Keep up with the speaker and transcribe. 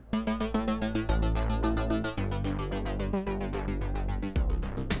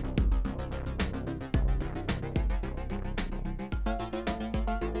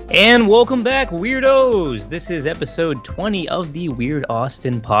And welcome back, weirdos! This is episode 20 of the Weird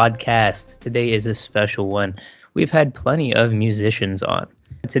Austin podcast. Today is a special one. We've had plenty of musicians on.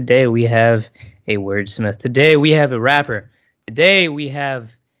 Today we have a wordsmith. Today we have a rapper. Today we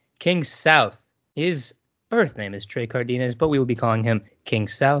have King South. His birth name is Trey Cardenas, but we will be calling him King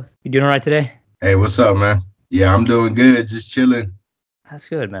South. You doing all right today? Hey, what's up, man? Yeah, I'm doing good. Just chilling. That's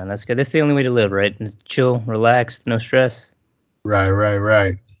good, man. That's good. That's the only way to live, right? Just chill, relaxed, no stress.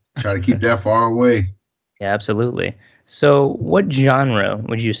 Right. Try to keep that far away. Yeah, absolutely. So, what genre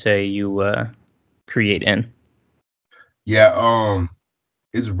would you say you create in? Yeah,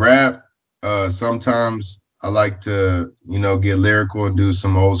 it's rap. Sometimes I like to, get lyrical and do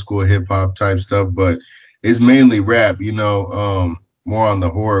some old school hip hop type stuff, but it's mainly rap, more on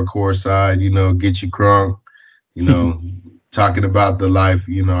the horrorcore side, get you crunk, you know, talking about the life,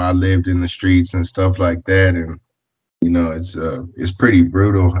 I lived in the streets and stuff like that. And, it's pretty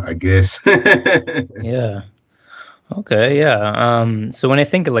brutal, I guess. Yeah. Okay. Yeah. So when I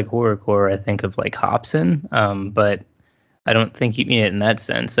think of like horrorcore, I think of like Hobson. But I don't think you mean it in that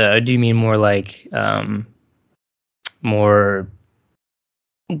sense. Do you mean more like more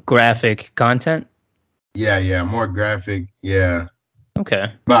graphic content? Yeah, more graphic. Yeah.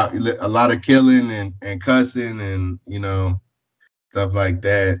 Okay. About a lot of killing and cussing and stuff like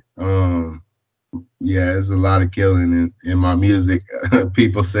that. Yeah, there's a lot of killing in my music.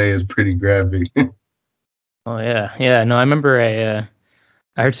 People say it's pretty graphic. Oh yeah. Yeah. No, I remember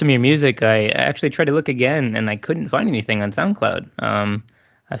I heard some of your music. I actually tried to look again, and I couldn't find anything on SoundCloud.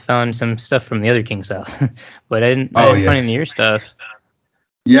 I found some stuff from the other King South, but I Oh didn't find yeah. any of your stuff.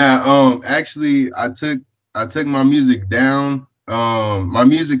 Yeah, actually I took my music down. My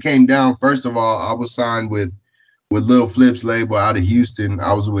music came down. First of all, I was signed with Little Flip's label out of Houston.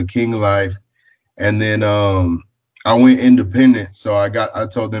 I was with King Life, and then I went independent. So I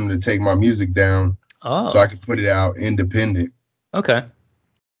told them to take my music down so I Oh, could put it out independent. okay.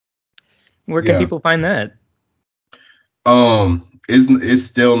 Where can Yeah. people find that? It's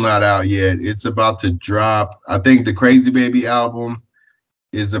still not out yet. It's about to drop. I think the Crazy Baby album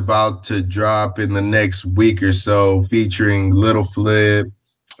is about to drop in the next week or so, featuring Little Flip,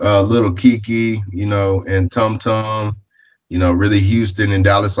 Little Kiki, and Tum Tum, really Houston and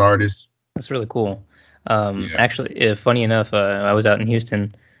Dallas artists. That's really cool. Yeah. Actually, funny enough, I was out in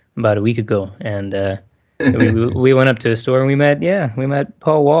Houston about a week ago, and we went up to a store and we met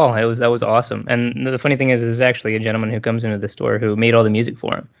Paul Wall. That was awesome. And the funny thing is, there's actually a gentleman who comes into the store who made all the music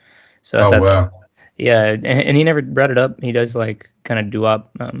for him. So I Oh thought, wow. yeah, and he never brought it up. He does like kind of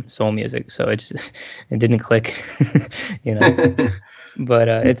doo-wop soul music, so it didn't click, you know. But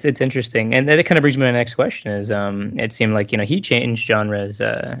it's interesting, and that kind of brings me to my next question. Is it seemed like he changed genres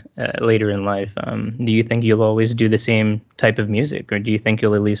later in life. Do you think you'll always do the same type of music, or do you think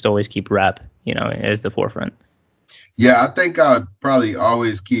you'll at least always keep rap, as the forefront? Yeah, I think I'd probably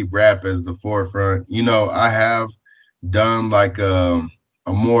always keep rap as the forefront. I have done like a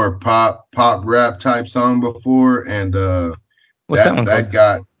more pop rap type song before, and What's that one called? that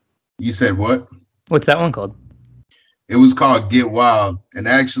got. You said what? What's that one called? It was called Get Wild, and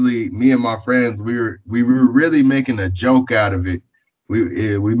actually, me and my friends, we were really making a joke out of it.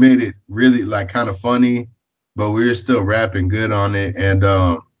 We made it really like kind of funny, but we were still rapping good on it, and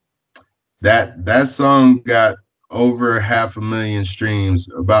that song got over 500,000 streams,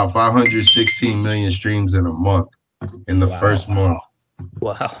 about 516 million streams in a month, in the first Wow, month.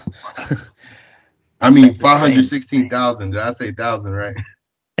 wow, I mean, that's insane. 516,000. Did I say thousand, right?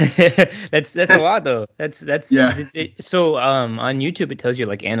 That's a lot though. That's Yeah. so on YouTube it tells you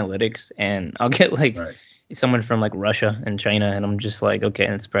like analytics, and I'll get like Right. someone from like Russia and China, and I'm just like, okay,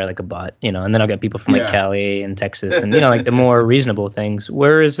 it's probably like a bot, and then I'll get people from like Yeah. Cali and Texas, and like the more reasonable things.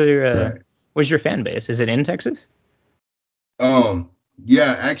 Right. Where's your fan base? Is it in Texas? Um,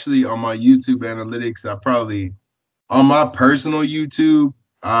 yeah, actually on my YouTube analytics, on my personal YouTube,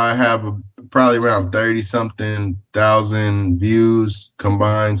 I have probably around 30 something thousand views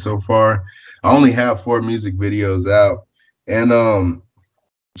combined so far. I only have 4 music videos out. And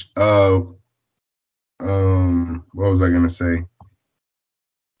uh what was I gonna say?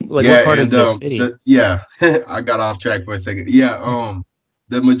 Like what Yeah, part of and the city? I got off track for a second. Yeah,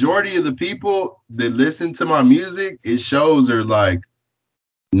 the majority of the people that listen to my music, it shows are like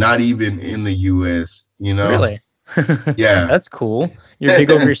not even in the US, Really? Yeah. That's cool. You're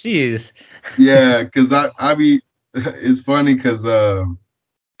big overseas. Yeah, cause I be it's funny cause I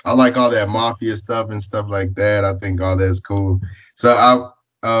like all that mafia stuff and stuff like that. I think all that's cool. So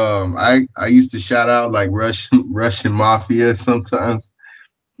I used to shout out like Russian Russian mafia sometimes.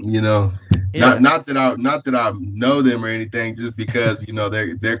 you know. Yeah. Not that I know them or anything, just because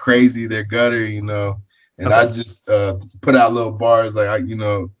they're crazy, they're gutter, and I Okay. just put out little bars like I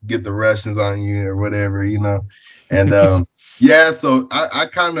get the Russians on you or whatever, and yeah, so I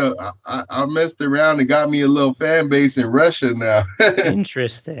kind of I messed around and got me a little fan base in Russia now.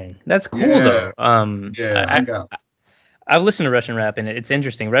 Interesting. That's cool Yeah, though. yeah, I got I've listened to Russian rap and it's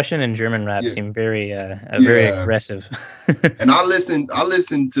interesting. Russian and German rap yeah, seem very yeah. aggressive. And I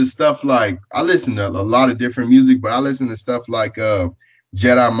listen to stuff like I listen to a lot of different music, but I listen to stuff like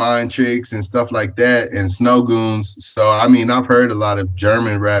Jedi Mind Tricks and stuff like that and Snow Goons. So I mean I've heard a lot of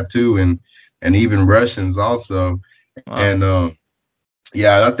German rap too and even Russians also. Wow. And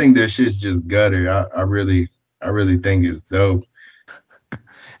yeah, I think their shit's just gutter. I really think it's dope.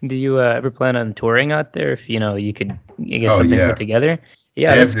 Do you ever plan on touring out there if you could get Oh something put yeah, together?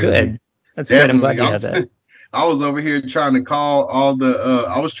 Yeah, that's definitely. good. That's good. I'm glad Definitely. you have that. I was over here trying to call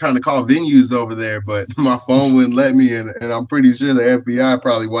I was trying to call venues over there, but my phone wouldn't let me, and I'm pretty sure the FBI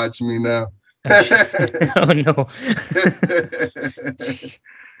probably watching me now. Oh, oh no.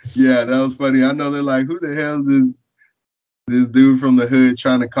 Yeah, that was funny. I know they're like, who the hell is this dude from the hood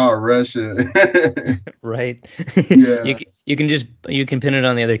trying to call Russia? Right. Yeah, You can pin it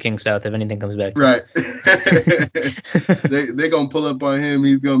on the other king south if anything comes back to right. They gonna pull up on him.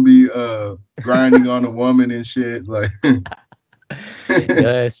 He's gonna be grinding on a woman and shit. Like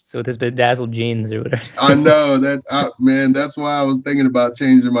Yes, with his bedazzled jeans or whatever. I know that, man. That's why I was thinking about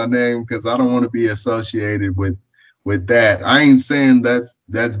changing my name because I don't want to be associated with that. I ain't saying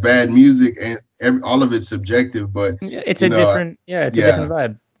that's bad music, and all of it's subjective. But Yeah, it's a different yeah,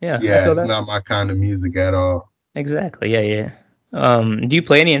 vibe. Yeah, I yeah, feel it's that. not my kind of music at all. Exactly. Yeah, yeah. Do you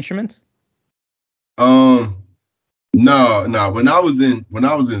play any instruments? Um, no, no. When I was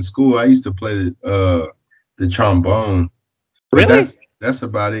in school, I used to play the trombone, but Really? that's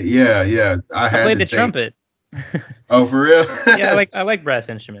about it. Yeah, yeah. I I had played to the take. trumpet. Oh, for real? Yeah, I like brass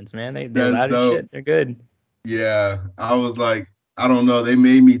instruments, man. They're That's loud as dope. shit. They're good. Yeah, I was like, I don't know. They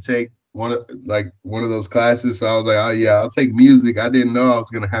made me take one of those classes, so I was like, oh yeah, I'll take music. I didn't know I was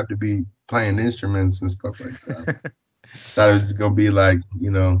gonna have to be playing instruments and stuff like that. Thought it was gonna be like,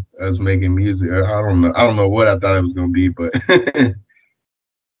 us making music. Or I don't know. I don't know what I thought it was gonna be, but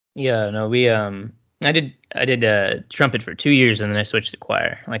Yeah, no, we I did trumpet for 2 years and then I switched to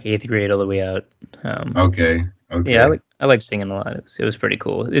choir, like eighth grade all the way out. Um, okay, yeah, okay, I like singing a lot. It was pretty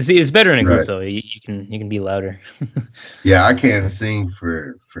cool. It's better in a group right. though. You can be louder. Yeah, I can't sing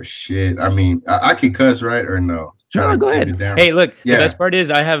for shit. I mean, I can cuss, right? Or no? Try No, to go keep ahead. it down. Hey, look, the Yeah, best part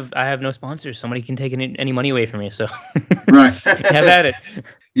is I have no sponsors. Somebody can take any money away from me, so right. have at it.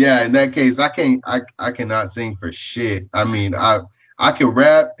 Yeah, in that case, I cannot sing for shit. I mean, I can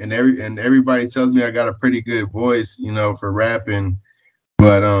rap and everybody tells me I got a pretty good voice, for rapping,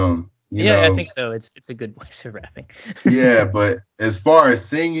 but Yeah, I think so. It's a good voice of rapping. yeah, but as far as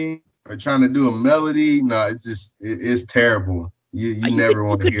singing or trying to do a melody, no, it's terrible. You You could never you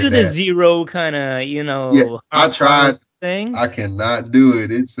want to could hear do the that. zero kind of Yeah, I harmonic tried. thing. I cannot do it.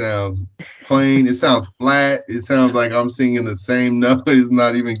 It sounds plain. It sounds flat. It sounds like I'm singing the same note. It's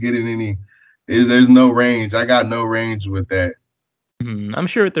not even getting any. There's no range. I got no range with that. I'm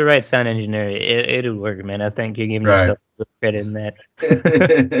sure with the right sound engineer, it'll work, man. I think you're giving Right. yourself a little credit in that.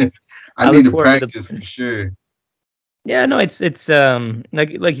 I I need look to forward to the. practice for sure. Yeah, no, it's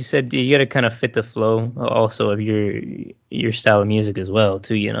like you said, you got to kind of fit the flow also of your style of music as well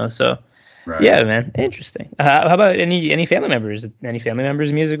too. So Right. yeah, man, interesting. How about any family members? Any family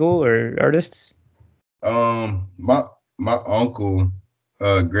members musical or artists? My uncle,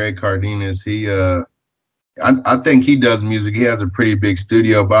 Greg Cardenas, I think he does music. He has a pretty big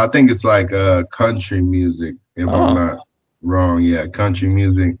studio, but I think it's like country music, if I'm Oh, not wrong. Yeah, country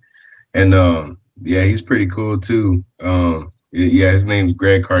music. And yeah, he's pretty cool too. Yeah, his name's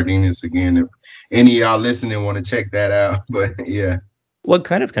Greg Cardenas again. If any of y'all listening want to check that out, but yeah, what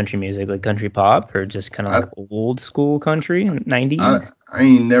kind of country music? Like country pop or just kind of I like old school country, I 90s? I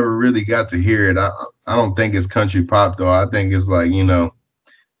ain't never really got to hear it. I don't think it's country pop though. I think it's like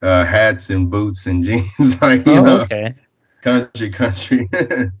hats and boots and jeans, like Oh, okay. country.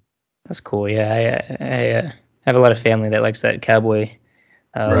 That's cool. Yeah, I have a lot of family that likes that cowboy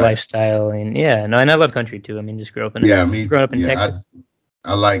Right. lifestyle, and yeah, no, and I love country too. I mean, just Yeah, growing up in yeah, Texas.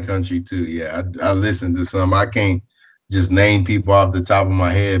 I like country too. Yeah, I listen to some. I can't just name people off the top of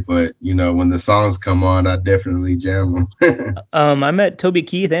my head, but when the songs come on, I definitely jam them. I met Toby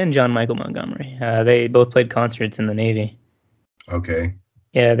Keith and John Michael Montgomery. They both played concerts in the Navy. Okay,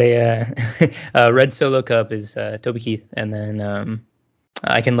 Yeah, they Red Solo Cup is Toby Keith, and then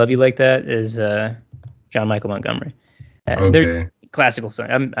I Can Love You Like That is John Michael Montgomery. They're okay, classical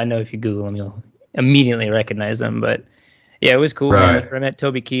song. I know if you Google them, you'll immediately recognize them. But yeah, it was cool, man. Right. Whenever I met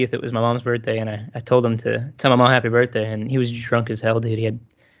Toby Keith, it was my mom's birthday, and I told him to tell my mom happy birthday, and he was drunk as hell, dude. He had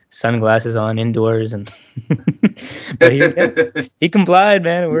sunglasses on indoors, and but he complied,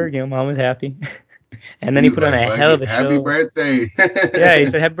 man. At work, mom was happy. And then He he was put on like, a "Fuck hell of it, a happy show. birthday." Yeah, he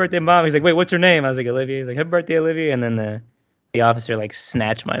said happy birthday, mom. He's like, wait, what's her name? I was like, Olivia. He's like, happy birthday, Olivia. And then the officer like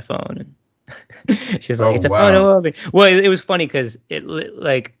snatched my phone, and she's like, Oh it's a photo wow. of me. Well, it was funny because it was,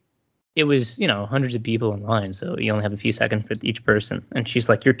 hundreds of people in line, so you only have a few seconds for each person. And she's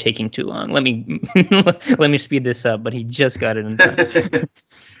like, you're taking too long. Let me let me speed this up. But he just got it in time.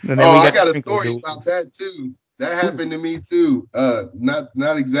 And then Oh, we I got to got a sprinkle story about jewels. that too. That Ooh, happened to me too.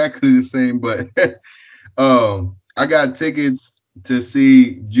 Not exactly the same, but I got tickets to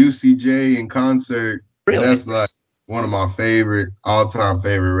see Juicy J in concert, and really? that's like one of my all-time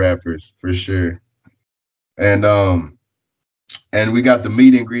favorite rappers for sure. And we got the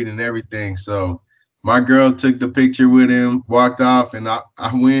meet and greet and everything. So my girl took the picture with him, walked off, and I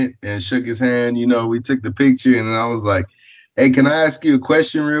went and shook his hand. We took the picture, and I was like, "Hey, can I ask you a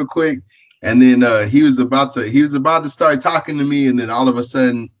question real quick?" And then he was about to start talking to me, and then all of a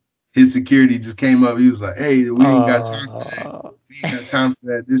sudden his security just came up. He was like, "Hey, we ain't got time for that. Oh, We ain't got time for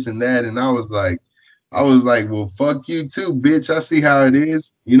that. This and that." And I was like, "Well, fuck you too, bitch. I see how it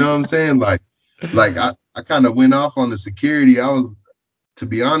is." You know what I'm saying? Like I kind of went off on the security. To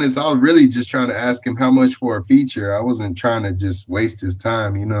be honest, I was really just trying to ask him how much for a feature. I wasn't trying to just waste his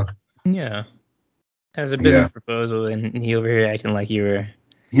time. yeah. That was a business Yeah. proposal, and he over here acting like you were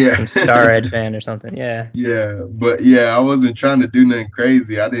Yeah. some Star Ed fan or something. Yeah. Yeah. But yeah, I wasn't trying to do nothing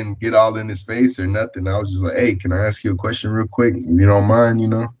crazy. I didn't get all in his face or nothing. I was just like, "Hey, can I ask you a question real quick? If you don't mind?"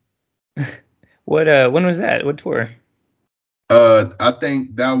 When was that? What tour? I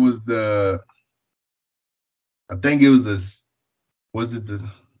think that was I think it was was it the,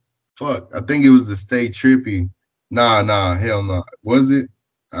 fuck, I think it was the Stay Trippy. Nah, hell no. Was it?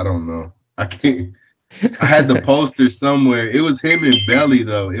 I don't know. I can't. I had the poster somewhere. It was him and Belly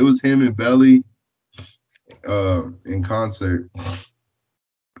though. It was him and Belly in concert.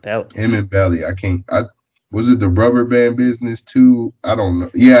 Belly. Him and Belly. I can't I Was it the Rubber Band Business 2? I don't know.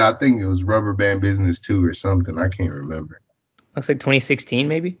 Yeah, I think it was Rubber Band Business 2 or something. I can't remember. Looks like 2016,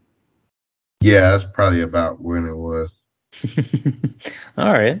 maybe. Yeah, that's probably about when it was.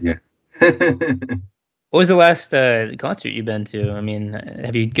 All right. Yeah. What was the last concert you've been to? I mean,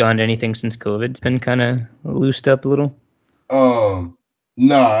 have you gone to anything since COVID? It's been kind of loosed up a little. um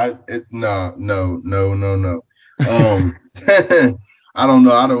no, no. Um I don't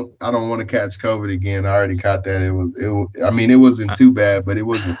know. I don't want to catch COVID again. I already caught that. I mean, it wasn't I- too bad, but it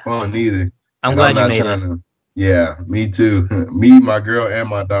wasn't fun either. I'm And I'm glad you not made trying it. to. Yeah, me too. Me, my girl, and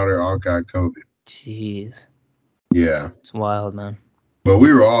my daughter all got COVID. Jeez, Yeah, it's wild, man. but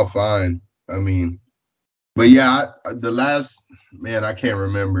we were all fine. I mean, but yeah, the last, man, I can't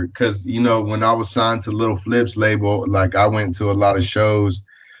remember because when I was signed to Little Flips label, like I went to a lot of shows,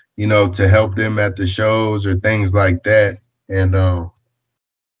 to help them at the shows or things like that. And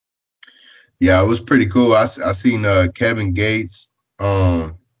yeah, it was pretty cool. I seen Kevin Gates.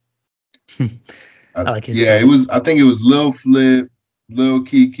 Um, I like his yeah, it beard. was. I think it was Lil Flip, Lil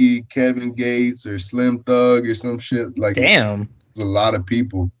Kiki, Kevin Gates, or Slim Thug or some shit. Like it Damn, was a lot of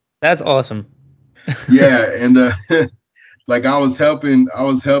people. that's awesome. Yeah, and like I was helping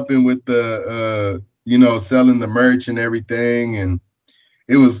with the selling the merch and everything, and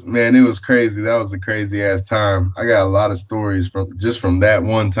it was crazy. That was a crazy ass time. I got a lot of stories from that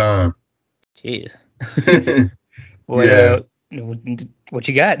one time. Jeez. What Yeah. what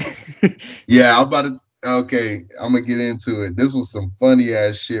you got? Yeah, I'm about to. Okay, I'm gonna get into it. This was some funny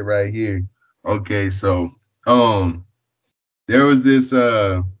ass shit right here. Okay, so um, there was this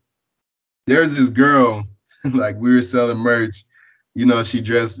girl, like we were selling merch. She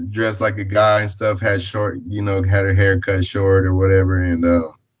dressed like a guy and stuff. Had short, had her hair cut short or whatever, and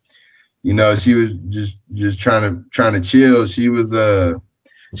she was just trying to chill. She was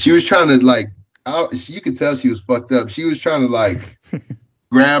trying to like, you could tell she was fucked up. She was trying to like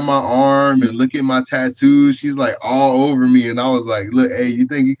grab my arm and look at my tattoos. She's like all over me, and I was like, "Look, hey, you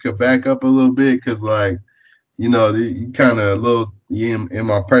think you could back up a little bit? Cause like, you kind of a little in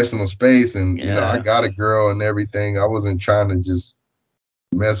my personal space, and I Yeah. got a girl and everything. I wasn't trying to just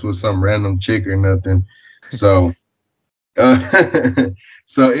mess with some random chick or nothing. So,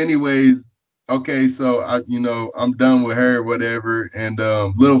 so anyways, okay, so I'm done with her, whatever, and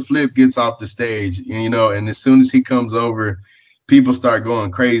Little Flip gets off the stage, and as soon as he comes over, people start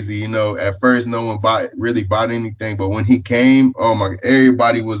going crazy. At first no one really bought anything, but when he came, oh my,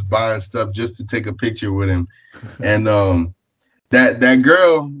 everybody was buying stuff just to take a picture with him, and That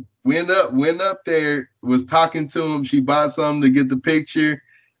girl went up there, was talking to him. She bought something to get the picture,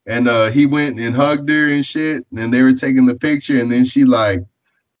 and he went and hugged her and shit. And they were taking the picture, and then she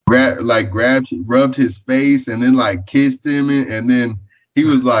rubbed his face, and then like kissed him, and then he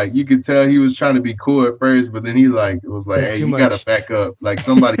was like, you could tell he was trying to be cool at first, but then he like was like, That's hey, too you gotta much. back up, like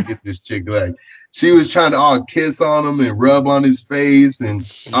somebody get this chick. Like she was trying to all kiss on him and rub on his face, and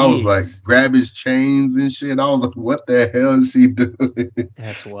I was like, Jeez. grab his chains and shit. I was like, what the hell is she doing?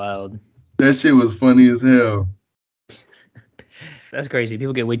 That's wild. That shit was funny as hell. That's crazy.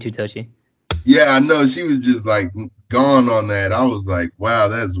 People get way too touchy. Yeah, I know. She was just like gone on that. I was like, wow,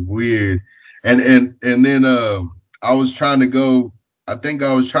 that's weird. And then I was trying to go. I think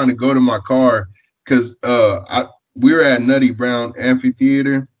I was trying to go to my car because I we were at Nutty Brown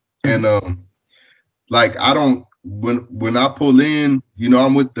Amphitheater, and like I don't when I pull in,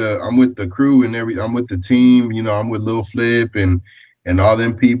 I'm with the crew and I'm with the team, I'm with Lil Flip and all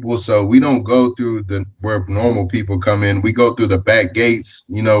them people. So we don't go through the where normal people come in. We go through the back gates,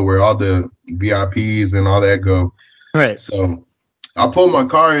 where all the VIPs and all that go. Right. So I pulled my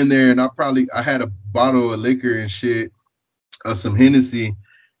car in there and I had a bottle of liquor and shit, some Hennessy,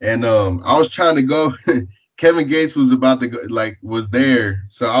 and I was trying to go. Kevin Gates was about to go, like was there,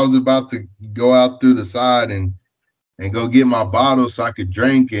 so I was about to go out through the side and go get my bottle so I could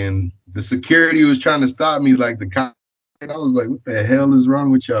drink. And the security was trying to stop me, like the cop. And I was like, "What the hell is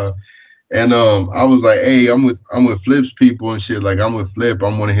wrong with y'all?" And I was like, "Hey, I'm with Flip's people and shit. Like I'm with Flip.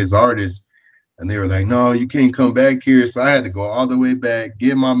 I'm one of his artists." And they were like, "No, you can't come back here." So I had to go all the way back,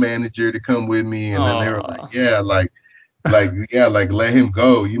 get my manager to come with me, and then they were like, Oh. "Yeah, yeah, like let him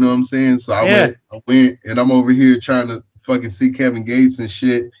go." You know what I'm saying? So Yeah. I went, and I'm over here trying to fucking see Kevin Gates and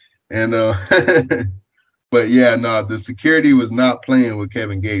shit. And but yeah, no, the security was not playing with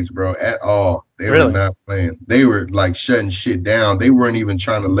Kevin Gates, bro, at all. They were Really? not playing. They were like shutting shit down. They weren't even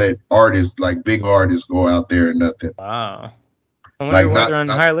trying to let artists, like big artists, go out there or nothing. Wow. I wonder Like why they're not on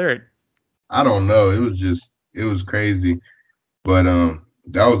not high alert. I don't know. It was crazy. But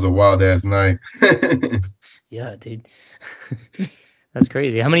that was a wild ass night. Yeah, dude. That's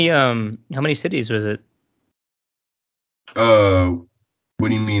crazy. How many cities was it? uh what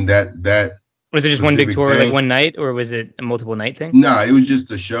do you mean that Was it just one big specific tour, like day? one night, or was it a multiple night thing? Nah, it was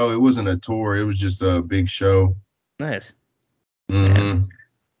just a show. It wasn't a tour. It was just a big show. Nice, man. Hmm.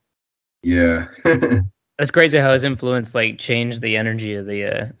 Yeah. That's crazy how his influence like changed the energy of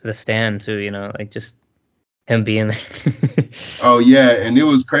the stand too. Like just him being there. Oh yeah, and it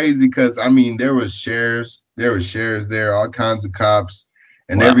was crazy because I mean there was sheriffs there, all kinds of cops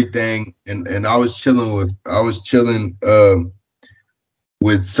and Wow. everything, and I was chilling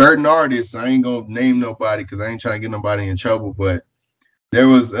with certain artists. I ain't gonna name nobody because I ain't trying to get nobody in trouble, but there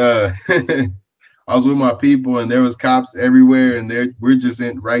was I was with my people and there was cops everywhere, and we're just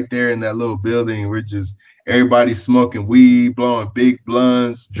in right there in that little building. We're just everybody smoking weed, blowing big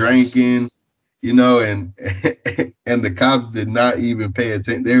blunts, drinking, and and the cops did not even pay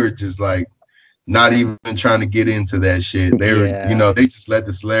attention. They were just like not even trying to get into that shit. They were, Yeah. they just let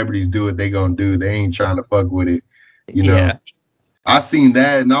the celebrities do what they gonna do. They ain't trying to fuck with it, you know. Yeah. I seen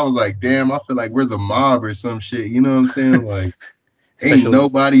that and I was like, damn, I feel like we're the mob or some shit. You know what I'm saying? Like, ain't Special.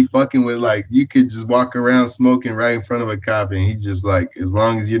 nobody fucking with, like, you could just walk around smoking right in front of a cop and he's just like, as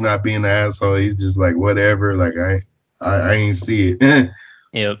long as you're not being an asshole, he's just like, whatever. Like, I ain't see it.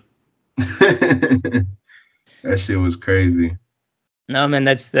 Yep. That shit was crazy. No, man,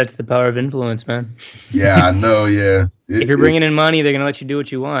 that's the power of influence, man. Yeah, I know. Yeah, If you're bringing in money, they're gonna let you do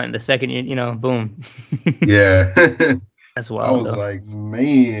what you want. The second boom. yeah. That's I wild was though. like,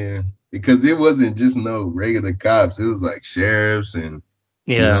 man, because it wasn't just no regular cops. It was like sheriffs and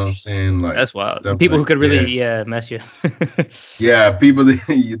you know Yeah, what I'm saying, like that's wild. stuff People who like could really, yeah, yeah, mess you. yeah. People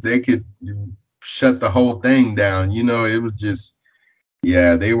that they could shut the whole thing down. It was just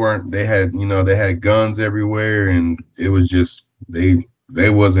yeah. They weren't. They had they had guns everywhere, and it was just they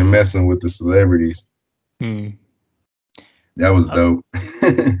wasn't messing with the celebrities. Hmm. That was I, dope.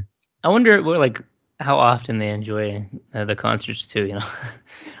 I wonder like how often they enjoy the concerts too. Or like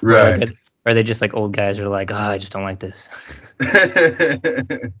Right. are they just like old guys who are like, oh, I just don't like this.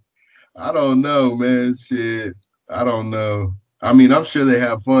 I don't know, man. Shit, I don't know. I mean, I'm sure they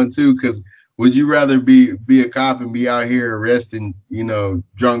have fun too. Cause would you rather be a cop and be out here arresting,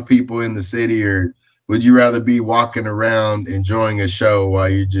 drunk people in the city, or would you rather be walking around enjoying a show while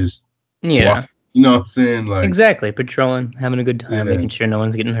you're just Yeah, walking? You know what I'm saying? Like, exactly. Patrolling, having a good time, yeah, making sure no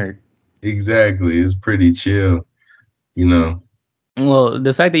one's getting hurt. exactly. It's pretty chill, you know. Well,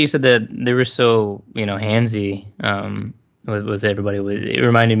 the fact that you said that they were so, handsy, with everybody. It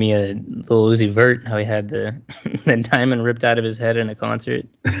reminded me of Lil Uzi Vert, how he had the the diamond ripped out of his head in a concert.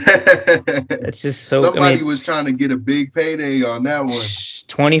 It's just so. I Somebody mean, was trying to get a big payday on that one.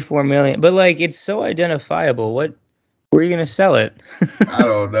 24 million, but like it's so identifiable. Where are you gonna sell it? I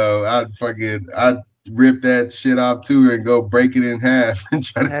don't know. I'd rip that shit off too and go break it in half and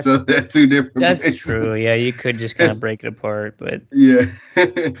try to sell that two different That's places. true. Yeah, you could just kind of break it apart, but yeah,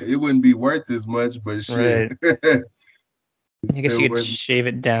 it wouldn't be worth as much, but shit. right. I guess you could shave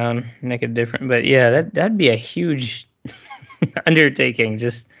it down, make it different. But yeah, that'd be a huge undertaking.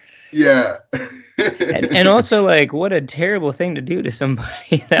 Just yeah. and also like what a terrible thing to do to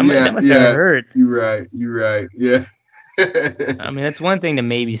somebody. that must have yeah. hurt. You're right. Yeah. I mean, that's one thing to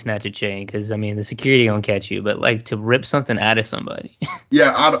maybe snatch a chain because I mean the security gonna catch you, but like to rip something out of somebody.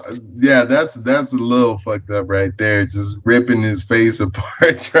 That's a little fucked up right there. Just ripping his face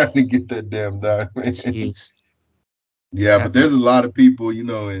apart trying to get that damn diamond. Jeez. Yeah, but there's a lot of people,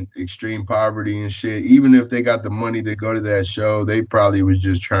 in extreme poverty and shit. Even if they got the money to go to that show, they probably was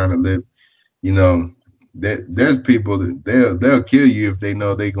just trying to live. There's people that they'll kill you if they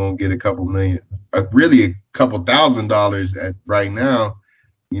know they're gonna get a couple million, really a couple $1,000 at right now.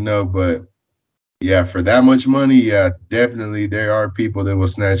 But yeah, for that much money, yeah, definitely there are people that will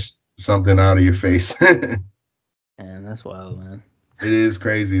snatch something out of your face. Man, that's wild, man. It is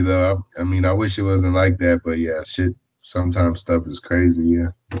crazy though. I mean, I wish it wasn't like that, but yeah, shit. Sometimes stuff is crazy.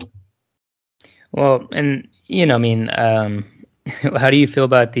 Yeah. Well, and I mean, how do you feel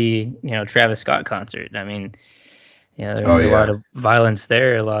about the Travis Scott concert? I mean, there Oh was a lot yeah. of violence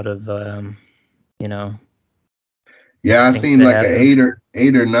there, a lot of Yeah, I things seen that like an happened.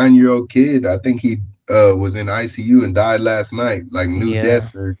 8 or 9 year old kid. I think he was in ICU and died last night. Like new Yeah,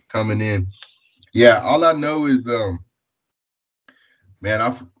 deaths are coming in. Yeah, all I know is man,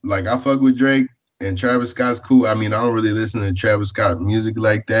 I fuck with Drake and Travis Scott's cool. I mean, I don't really listen to Travis Scott music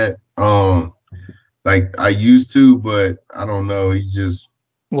like that. Like I used to, but I don't know. He just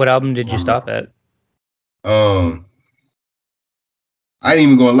what album did you stop at? um I ain't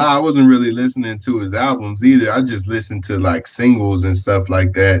even gonna lie, I wasn't really listening to his albums either. I just listened to like singles and stuff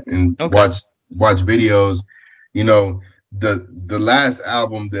like that and Okay. watch videos. The last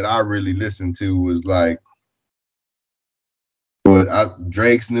album that I really listened to was like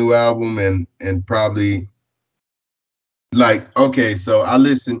Drake's new album and probably like okay, so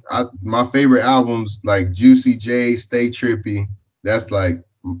my favorite albums like Juicy J, Stay Trippy. That's like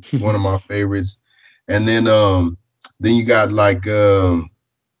one of my favorites. And then you got like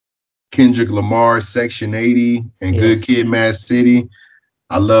Kendrick Lamar, Section 80, and Good Yes. Kid, Mad City.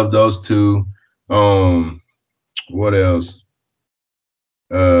 I love those two. What else?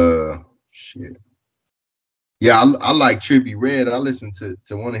 Shit. Yeah, I like Trippie Redd. I listened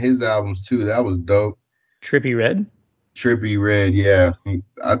to one of his albums too. That was dope. Trippie Redd? Trippie Redd, yeah.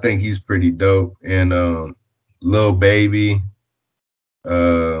 I think he's pretty dope. And Lil Baby.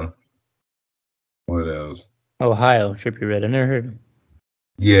 Uh, what else? Ohio, Trippie Redd. I never heard him.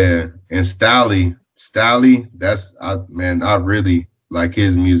 Yeah, and Stally. Man, I really like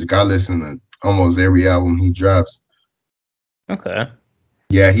his music. I listen to almost every album he drops. Okay.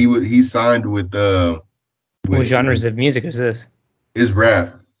 Yeah, he signed with What with genres of music is this? his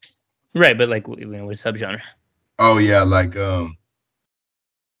rap. Right, but like what subgenre? Oh yeah, like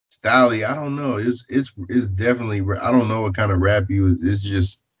Stally. I don't know. It's definitely. I don't know what kind of rap he was. It's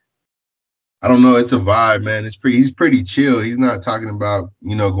just I don't know. It's a vibe, man. He's pretty chill. He's not talking about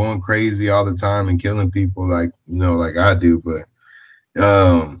going crazy all the time and killing people like like I do. But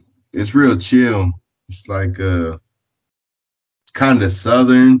it's real chill. It's like kind of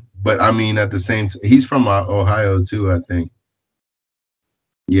southern, but I mean at the same time, he's from Ohio too, I think.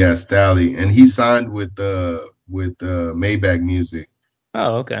 Yeah, Stally, and he signed with Maybach Music.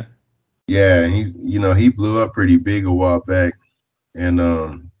 Oh, okay. Yeah, and he blew up pretty big a while back,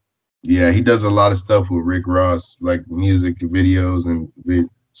 and yeah, he does a lot of stuff with Rick Ross, like music videos and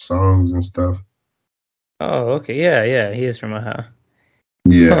songs and stuff. Oh, okay. Yeah, yeah. He is from Ohio.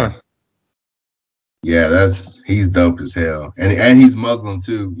 Yeah, Huh. yeah, he's dope as hell, and he's Muslim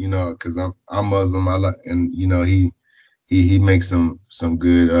too, because I'm Muslim. I like, and he makes some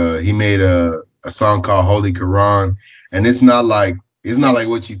good. He made a song called Holy Quran, and it's not like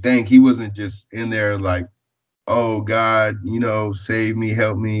what you think. He wasn't just in there like, oh God, save me,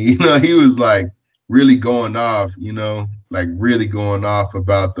 help me. He was like really going off. Like really going off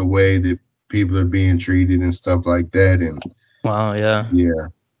about the way that people are being treated and stuff like that. And Wow, yeah. yeah,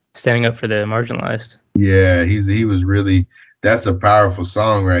 Standing up for the marginalized. yeah, he was really. That's a powerful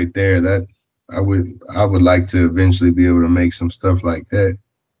song right there. That I would like to eventually be able to make some stuff like that.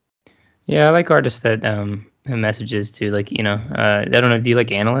 Yeah, I like artists that messages to like I don't know. Do you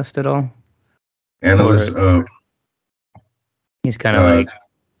like Analyst at all? Analyst. Or he's kind of Uh. like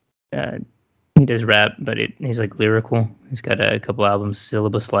uh, he does rap, but he's like lyrical. He's got a couple albums,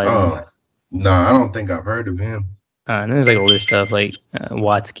 Syllabus Lightning. Oh. No, I don't think I've heard of him. And then there's like older stuff, like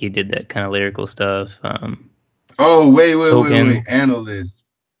Watsky did that kind of lyrical stuff. Oh, wait. Token. Analyst.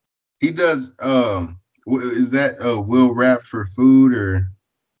 He does. Is that Will Rap for Food or?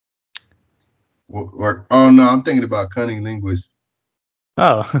 Oh no, I'm thinking about Cunning Linguist.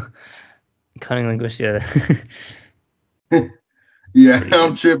 Oh, Cunning Linguist, yeah. Yeah, Pretty I'm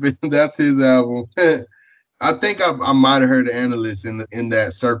good. tripping. That's his album. I think I might have heard of Analyst in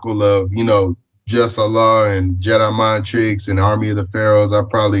that circle of Just Allah and Jedi Mind Tricks and Army of the Pharaohs.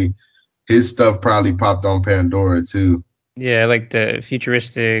 His stuff probably popped on Pandora too. Yeah, I like the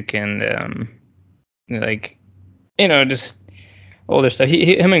futuristic and like just older stuff.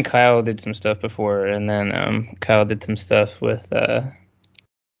 Him and Kyle did some stuff before, and then Kyle did some stuff with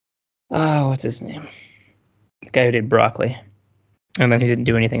what's his name? The guy who did Broccoli, and then he didn't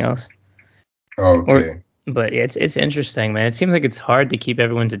do anything else. Or, Okay. but yeah, it's interesting, man. It seems like it's hard to keep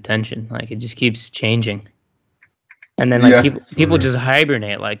everyone's attention. Like it just keeps changing, and then like Yeah. people For, just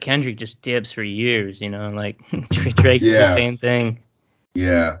hibernate. Like Kendrick just dips for years, and like Drake is the yeah. same thing.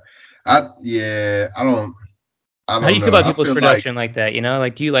 Yeah. I How do don't you feel know. about I people's feel like production like that?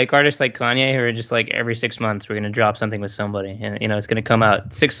 Like, do you like artists like Kanye who are just like every 6 months we're gonna drop something with somebody, and it's gonna come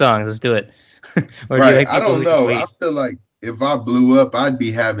out 6 songs, let's do it, or do you right. like I people don't who just know. I wait? feel like if I blew up, I'd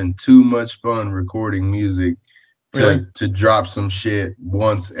be having too much fun recording music Really? to drop some shit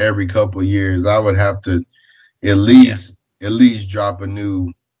once every couple years. I would have to at Yeah. least drop a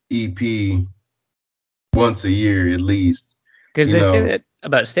new EP once a year at least. Because You they say know. that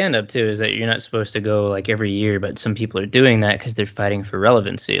about stand up too, is that you're not supposed to go like every year, but some people are doing that because they're fighting for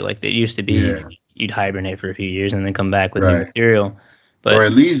relevancy. Like it used to be, Yeah. you'd hibernate for a few years and then come back with new Right. material. Or But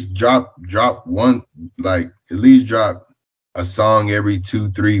at least drop one, like at least drop a song every 2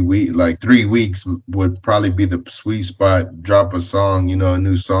 3 weeks. Like 3 weeks would probably be the sweet spot. Drop a song, a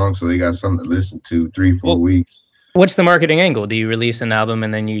new song, so they got something to listen to. 3 4 well, weeks. what's the marketing angle? Do you release an album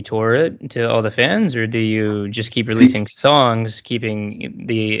and then you tour it to all the fans, or do you just keep See, releasing songs, keeping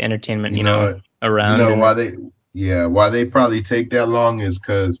the entertainment, you know you around know and why then they probably take that long is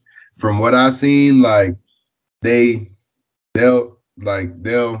because from what I seen, like they they'll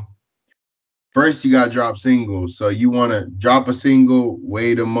first you gotta drop singles. So you wanna drop a single,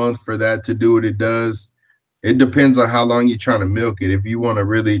 wait a month for that to do what it does. It depends on how long you're trying to milk it. If you want to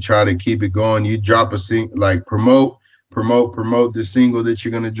really try to keep it going, you drop a like promote the single that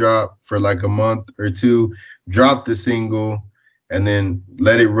you're gonna drop for like a month or two. Drop the single, and then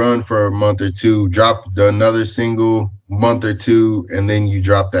let it run for a month or two. Drop another single month or two, and then you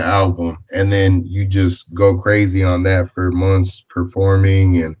drop the album, and then you just go crazy on that for months,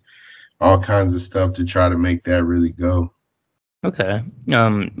 performing and all kinds of stuff to try to make that really go. okay.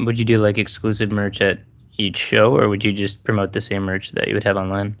 Would you do like exclusive merch at each show, or would you just promote the same merch that you would have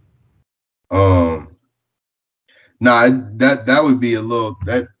online? Um, Nah, that would be a little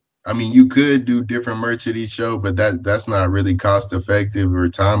that I mean you could do different merch at each show, but that's not really cost effective or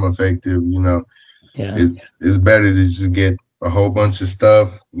time effective, Yeah. It's better to just get a whole bunch of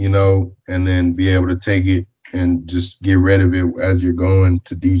stuff, and then be able to take it and just get rid of it as you're going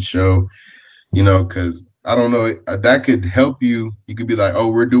to each show, because I don't know, that could help you. You could be like, oh,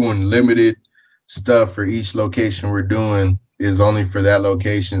 we're doing limited stuff for each location we're doing is only for that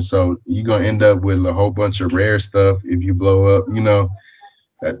location. So you're gonna end up with a whole bunch of rare stuff if you blow up,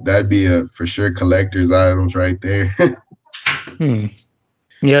 that'd be a for sure collector's items right there. Hmm.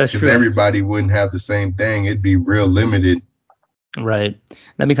 Yeah, that's Because true. everybody wouldn't have the same thing. It'd be real limited. Right.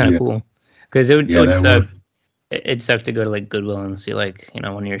 That'd be kind of Yeah, cool. Because it yeah, would that suck. would. It'd suck to go to like Goodwill and see like one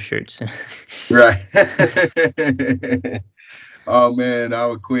of your shirts. Right. Oh man, I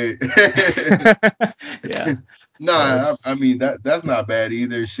would quit. Yeah. Nah, That's I mean that's not bad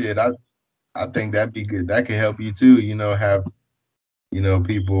either. Shit, I think that'd be good. That could help you too. Have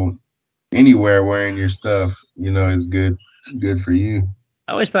people anywhere wearing your stuff. Is good for you.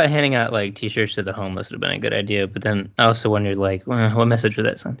 I always thought handing out like T-shirts to the homeless would have been a good idea, but then I also wondered like, what message would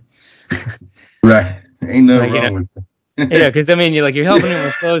that send? Right. Ain't nothing Like wrong with yeah, that. because I mean, you're helping them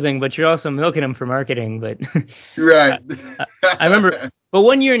with clothing, but you're also milking them for marketing. But Right. I, I remember, but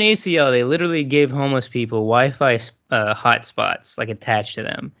one year in ACL, they literally gave homeless people Wi-Fi hotspots like attached to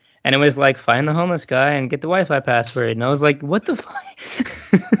them, and it was like find the homeless guy and get the Wi-Fi password. And I was like, what the fuck?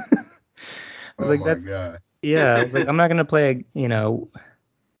 I was Oh like, my that's God. yeah. I was like, I'm not gonna play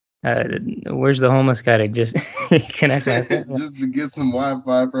Uh, where's the homeless guy to just connect my phone? Just to get some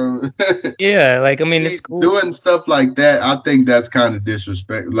Wi-Fi from Yeah, like I mean, See, it's cool. doing stuff like that, I think that's kind of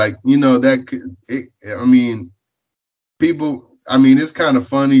disrespect. Like, that could, I mean, people, I mean, it's kind of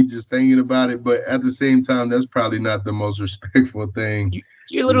funny just thinking about it, but at the same time, that's probably not the most respectful thing, You're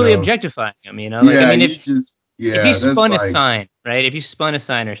you literally know. objectifying him, like I Yeah, mean, if you yeah, that's spun a like, sign, right? If you spun a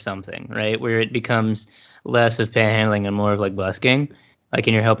sign or something, right, where it becomes less of panhandling and more of like busking, like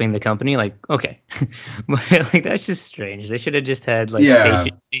and you're helping the company, like okay, but like that's just strange. They should have just had like yeah,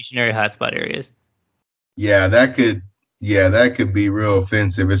 stationary hotspot areas. yeah, that could be real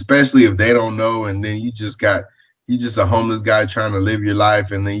offensive, especially if they don't know, and then you just a homeless guy trying to live your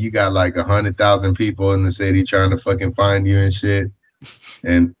life, and then you got like 100,000 people in the city trying to fucking find you and shit,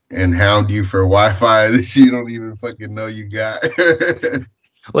 and hound you for Wi-Fi that you don't even fucking know you got.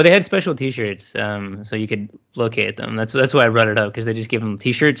 Well, they had special T-shirts, so you could locate them. That's why I brought it up because they just give them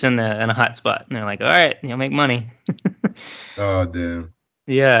T-shirts and a hotspot, and they're like, all right, you'll make money. Oh damn.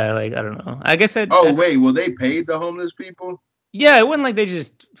 Yeah, like I don't know. I guess Oh wait, well they paid the homeless people? yeah, it wasn't like they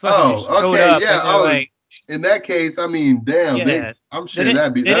just fucking just Oh, showed okay, up yeah. and they're Oh, like, in that case, I mean, damn, yeah, I'm they sure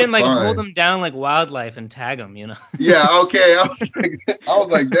didn't they that's didn't like hold fine. them down like wildlife and tag them, you know. Yeah, okay. I was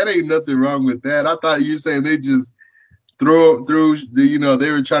like, that ain't nothing wrong with that. I thought you were saying they just threw the,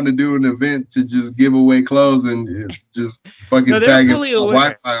 they were trying to do an event to just give away clothes and just No, fucking they were tagging fully Wi-Fi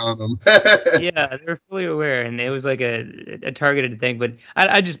aware. on them. Yeah, they were fully aware, and it was like a targeted thing. But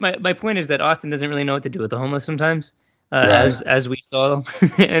I just my point is that Austin doesn't really know what to do with the homeless sometimes, Right. as we saw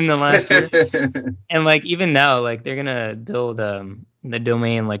in the last year. And like even now, like they're gonna build the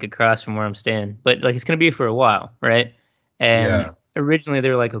domain like across from where I'm staying, but like it's gonna be for a while, right? And Yeah. originally they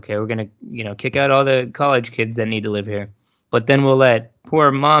were like, okay, we're gonna kick out all the college kids that need to live here, but then we'll let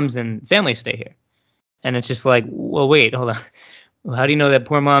poor moms and families stay here. And it's just like, well, wait, hold on. Well, how do you know that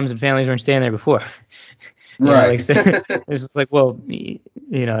poor moms and families weren't staying there before? Like Right. so, it's just like, well,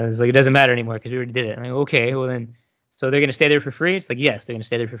 it's like it doesn't matter anymore because we already did it. I'm like, okay, well then, so they're gonna stay there for free? It's like, yes, they're gonna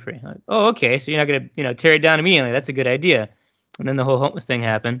stay there for free. I'm like, oh, okay, so you're not gonna, tear it down immediately. That's a good idea. And then the whole homeless thing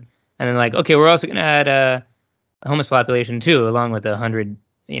happened, and then like, okay, we're also gonna add a homeless population too, along with 100,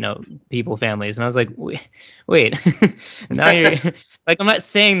 people, families. And I was like, wait, now you're like, I'm not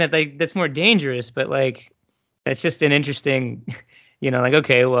saying that like that's more dangerous, but like that's just an interesting, like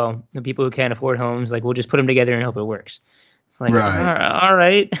okay, well, the people who can't afford homes, like we'll just put them together and hope it works. It's like, Right. all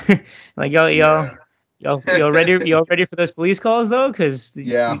right, like Yeah. y'all ready for those police calls though? Because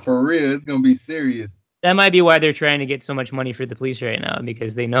Yeah, for real, it's gonna be serious. that might be why they're trying to get so much money for the police right now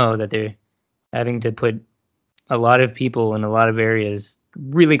because they know that they're having to put a lot of people in a lot of areas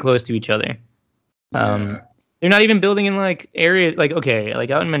really close to each other. Um, Yeah. they're not even building in like areas like okay, like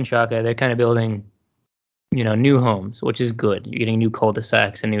out in Menchaca, they're kind of building new homes, which is good. You're getting new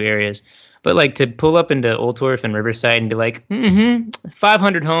cul-de-sacs and new areas. But like to pull up into Old Torf and Riverside and be like,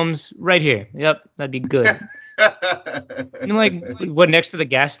 500 homes right here. Yep, that'd be good. And like, what next to the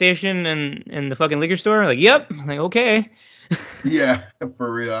gas station and the fucking liquor store? Like, yep. Like, okay. Yeah,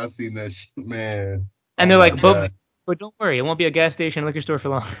 for real. I seen that shit, man. And Oh they're my like, but god. but don't worry, it won't be a gas station, liquor store for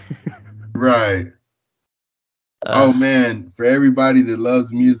long. Right. Oh uh, man, for everybody that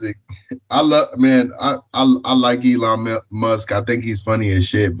loves music, I like Elon Musk. I think he's funny as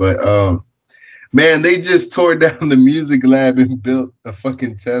shit, but man, they just tore down the music lab and built a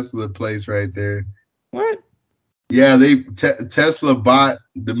fucking Tesla place right there. what? Yeah, Tesla bought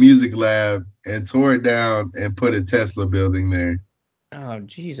the music lab and tore it down and put a Tesla building there. Oh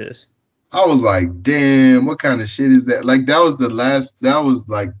Jesus. I was like, damn, what kind of shit is that? Like that was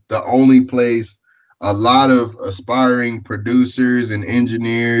like the only place a lot of aspiring producers and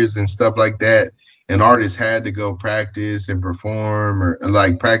engineers and stuff like that and artists had to go practice and perform or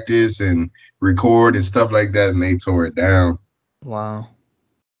like practice and record and stuff like that and they tore it down. Wow.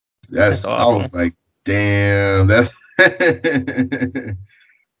 That's I awful. was like, damn, that's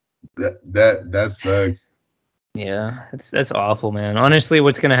that sucks. Yeah, that's awful, man. Honestly,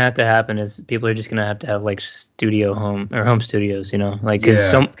 what's gonna have to happen is people are just gonna have to have like studio home or home studios, like because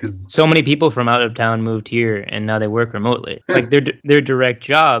Yeah, so because so many people from out of town moved here and now they work remotely. Like their direct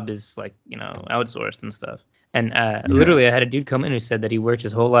job is like outsourced and stuff. And yeah, literally, I had a dude come in who said that he worked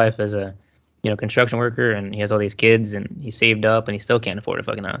his whole life as a construction worker and he has all these kids and he saved up and he still can't afford a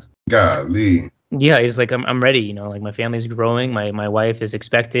fucking house. golly. Yeah, he's like, I'm ready, like my family's growing, my wife is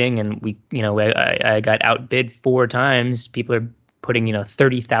expecting, and we, I got outbid 4 times. People are putting,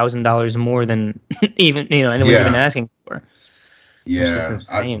 $30,000 more than even, anyone's even Yeah, asking for. It's just yeah.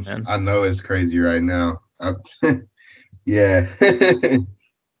 insane, man. I know it's crazy right now. Yeah.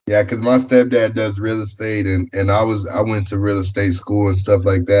 Yeah, because my stepdad does real estate, and I went to real estate school and stuff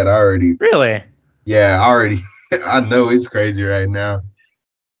like that. Really? I already I know it's crazy right now.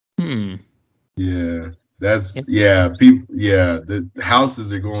 Hmm. Yeah, that's Yep. yeah. People, yeah, the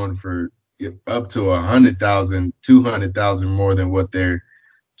houses are going for up to 100,000, 200,000 more than what they're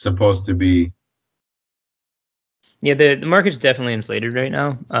supposed to be. Yeah, the market's definitely inflated right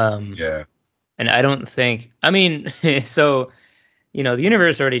now. Yeah, And I don't think. I mean, so the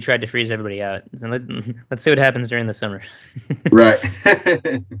universe already tried to freeze everybody out. So let's see what happens during the summer. right.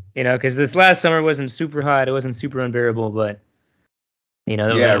 Because this last summer wasn't super hot, it wasn't super unbearable, but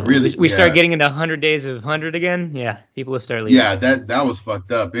Yeah, really. we start Yeah, getting into 100 days of 100 again. Yeah, people will start leaving. yeah. That was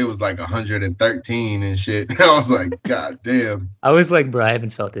fucked up. It was like 113 and shit. I was like, God damn. I was like, bro, I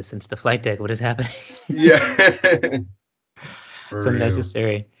haven't felt this since the flight deck. What is happening? Yeah, It's for real.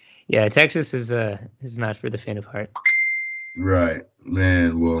 unnecessary. Yeah, Texas is not for the faint of heart. Right,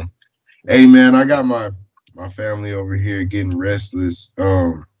 man. Well, hey, man, I got my family over here getting restless.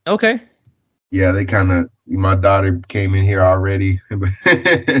 Okay. Yeah, they kind of. My daughter came in here already.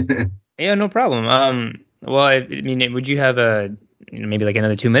 Yeah, no problem. Well, I mean, would you have maybe like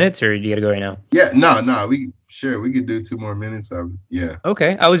another 2 minutes, or do you gotta go right now? Yeah, no, we could do 2 more minutes. Yeah.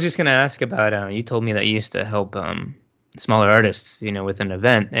 Okay. I was just gonna ask about you told me that you used to help smaller artists, with an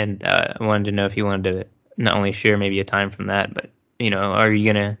event, and I wanted to know if you wanted to not only share maybe a time from that, but are you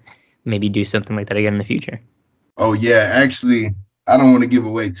gonna maybe do something like that again in the future? Oh yeah, actually, I don't want to give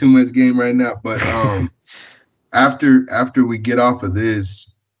away too much game right now, but after we get off of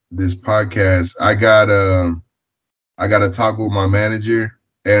this podcast, I got to talk with my manager,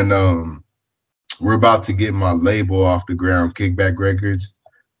 and we're about to get my label off the ground, Kickback Records,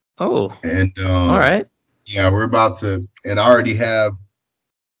 Oh, and all right. yeah, we're about to, and I already have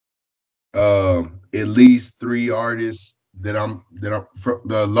at least three artists that I'm from,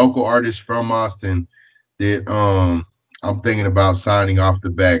 the local artists from Austin that I'm thinking about signing off the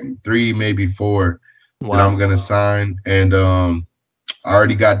back. Three, maybe four that I'm Wow. gonna sign, and I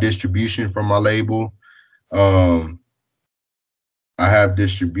already got distribution from my label. Um, I have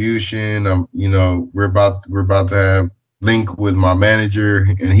distribution. We're about to have link with my manager,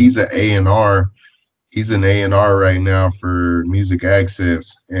 and he's an A&R. He's an A&R right now for Music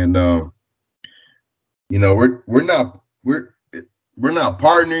Access, and we're not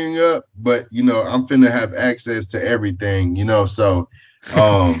partnering up, but I'm finna have access to everything, so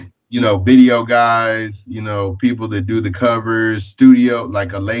video guys, people that do the covers, studio,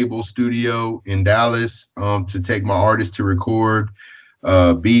 like a label studio in Dallas, to take my artists to record,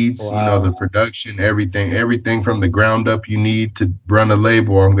 beats, the Wow. production, everything from the ground up you need to run a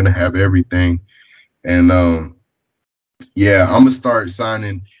label. I'm gonna have everything. And yeah, I'm gonna start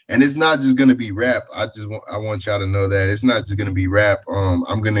signing, and it's not just gonna be rap. I want y'all to know that it's not just gonna be rap.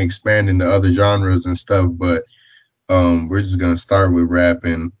 I'm gonna expand into other genres and stuff, but we're just gonna start with rap,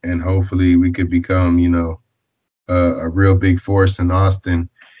 and hopefully we could become, a real big force in Austin,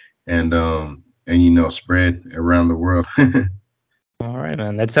 and spread around the world. All right,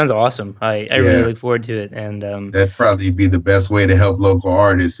 man. That sounds awesome. I really Yeah, look forward to it. And that'd probably be the best way to help local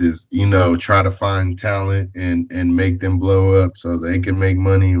artists is, try to find talent and make them blow up so they can make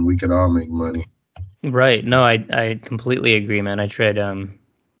money and we can all make money. right. No, I completely agree, man. I tried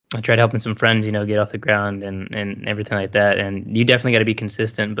helping some friends, get off the ground and everything like that. And you definitely got to be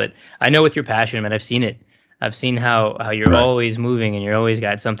consistent. But I know with your passion, man, I've seen it. I've seen how you're Right. always moving and you're always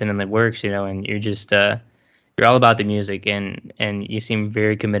got something in the works, and you're just you're all about the music and you seem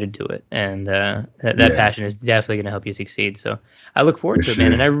very committed to it. And that Yeah, passion is definitely going to help you succeed. So I look for forward to it, man.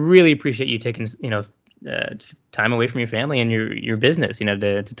 sure. And I really appreciate you taking, time away from your family and your business,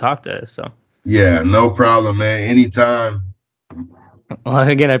 to talk to us. So. Yeah, no problem, man. Anytime. Well,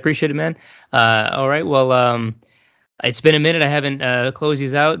 again, I appreciate it, man. All right. Well, it's been a minute. I haven't closed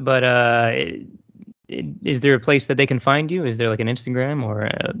these out, but is there a place that they can find you? Is there like an Instagram or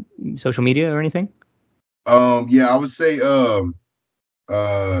social media or anything? Yeah, I would say y'all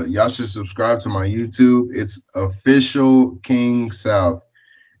should subscribe to my YouTube. It's official King South.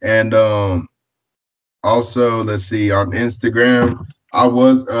 And also, let's see, on Instagram, I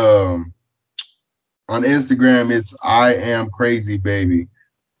was on Instagram, it's I am crazy baby.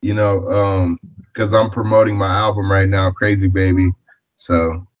 Because I'm promoting my album right now, Crazy Baby.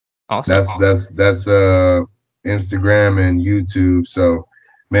 So Awesome. that's Instagram and YouTube. So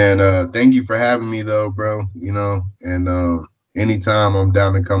man, thank you for having me though, bro. And anytime I'm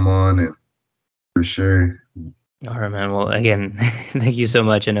down to come on, and for sure. All right, man. Well, again, thank you so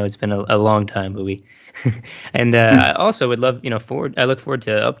much. I know it's been a long time, but and I also would love, I look forward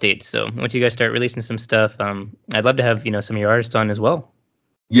to updates. So once you guys start releasing some stuff, I'd love to have, some of your artists on as well.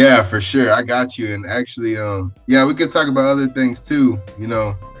 Yeah, for sure. I got you. And actually, yeah, we could talk about other things too,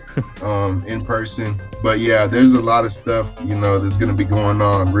 in person. But yeah, there's a lot of stuff, that's gonna be going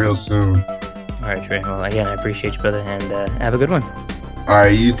on real soon. All right, Trey. Well, again, I appreciate you, brother, and have a good one. All right,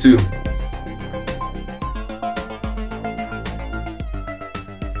 you too.